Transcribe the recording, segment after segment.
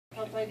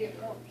because they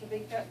didn't want to be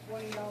cut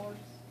 $20.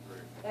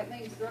 That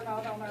means they're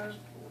not on our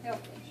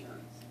health insurance.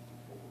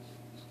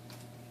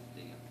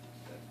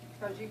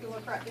 Because you can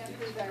look right down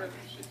through there.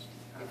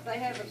 If they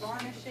have a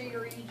garnish sheet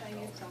or anything,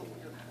 it's on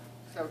there.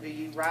 So do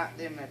you write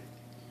them at,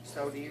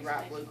 so do you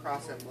write Blue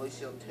Cross and Blue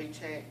Shield 2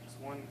 checks,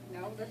 one?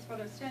 No, that's what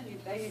I was telling you.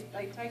 They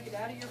take it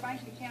out of your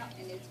bank account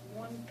and it's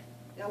one,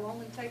 they'll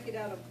only take it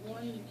out of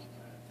one,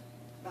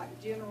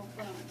 like, general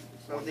fund.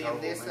 So then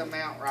this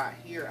amount right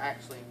here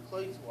actually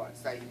includes what,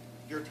 say,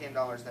 your $10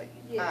 that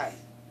you Yes. pay?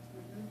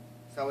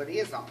 So it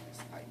is on this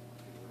paper?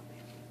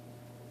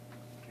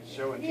 It's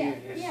showing Yeah,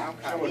 ten, it's yeah,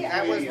 showing yeah.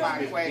 That was 20 my and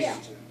 50.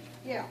 question.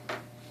 Yeah,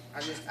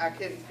 I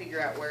couldn't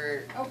figure out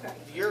where okay,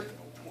 your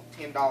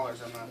 $10 a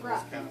month was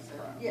Right. coming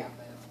from. yeah.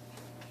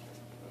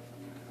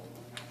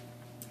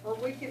 Or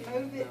we can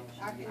move it,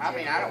 I can. I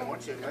mean, check I it don't on.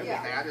 want you to move Yeah.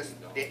 anything, I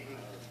just didn't,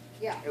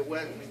 Yeah, it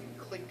wasn't even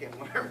clicking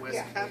where it was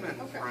Yeah.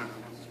 coming Okay. from.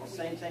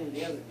 Same thing with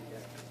the other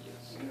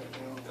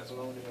uniforms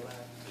below the line.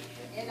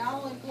 and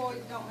all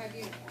employees don't have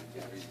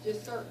uniforms,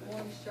 just certain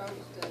ones chose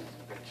to,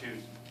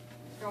 Choose,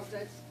 because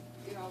that's,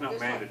 you know, not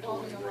just like mandatory,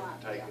 clothing but line.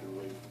 take Yeah. it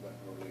or leave, but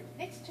or leave.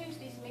 Next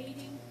Tuesday's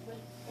meeting, would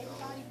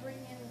everybody bring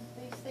in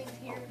these things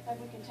here, that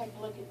we can take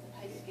a look at the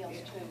pay scales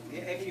too?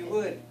 Yeah, if you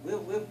would,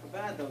 we'll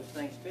provide those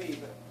things to you,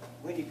 but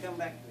when you come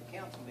back to the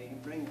council meeting,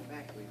 bring them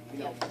back with you,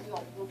 you Yeah,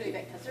 know. we'll do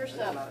that, because there's a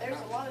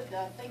lot of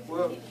things that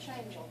Well, we need to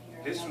change on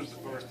here. This was the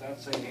first I'd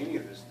seen any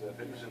of this stuff,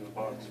 it was in the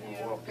box when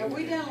I walked in. And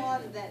we there. done a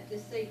lot of that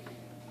this evening.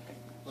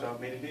 So,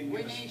 I mean, it didn't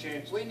give us a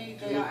chance. We need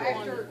to to Yeah, look have at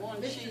after it.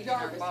 one Mr. sheet in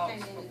Jarvis our came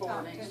box in and before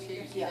talked next to me.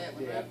 Tuesday, Yeah. that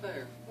one Yeah. right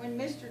there. When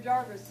Mr.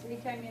 Jarvis, he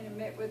came in and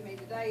met with me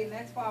today, and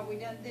that's why we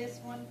done this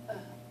one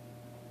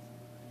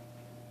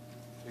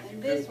If you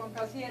and this could- one,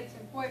 because he had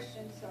some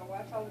questions, so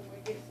I told him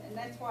we'd get, and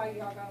that's why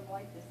y'all got them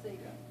late this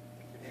evening.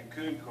 If you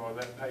could, Carl,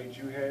 that page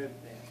you had,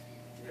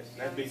 Yes.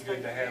 that'd be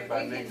good to have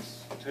by We can-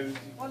 next Tuesday.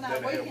 Well, no,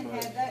 That'd we help can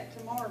us. have that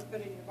tomorrow,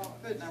 put in your box.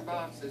 Put in our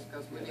boxes,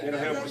 because we need. It'll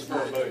help us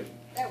for a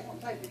budget. That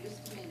won't take but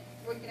just a minute.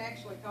 We can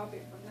actually copy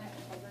it from that,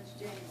 because that's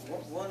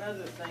January. One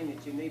other thing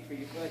that you need for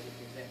your budget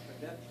is that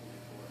production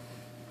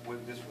report.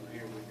 With this one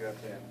here, we got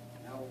that.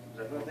 No, Is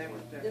that well, what that we're-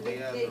 was, The that, big,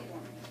 Yeah. big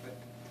one. but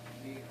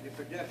the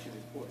production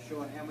report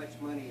showing how much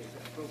money is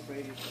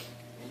appropriated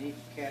in each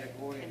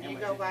category and Can how you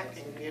much. go it back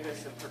costs. and get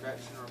us a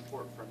production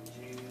report from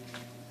June,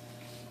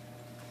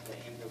 the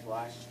end of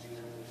last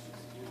year?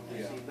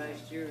 Let's see,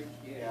 last year,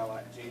 Yeah,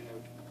 like June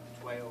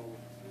of 12,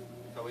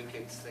 so we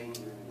could see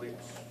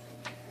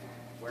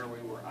where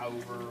we were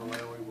over,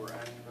 where we were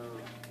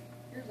under.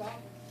 Here's all.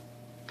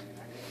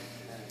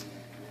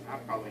 I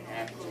probably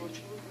have to,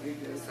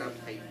 some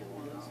people.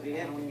 We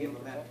have to give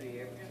them out to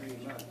you every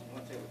 3 months,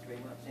 once every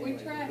 3 months We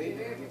anyway. try but to we've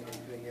been every- giving them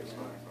to you every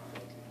month.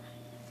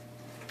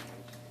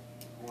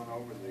 Going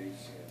over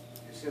these,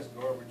 it says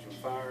garbage and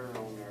fire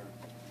on our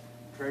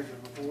treasurer's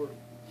report,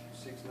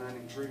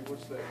 693,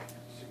 what's that?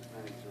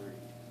 693.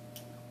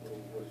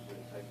 What is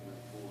it taking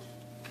up for?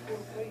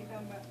 What are you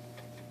talking about?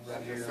 Right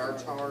The here.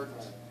 surcharge.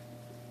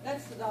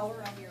 That's the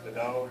dollar on your. The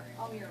dollar?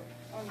 On your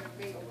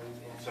bill.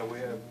 So we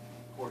have,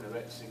 according to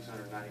that,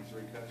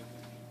 693 customers.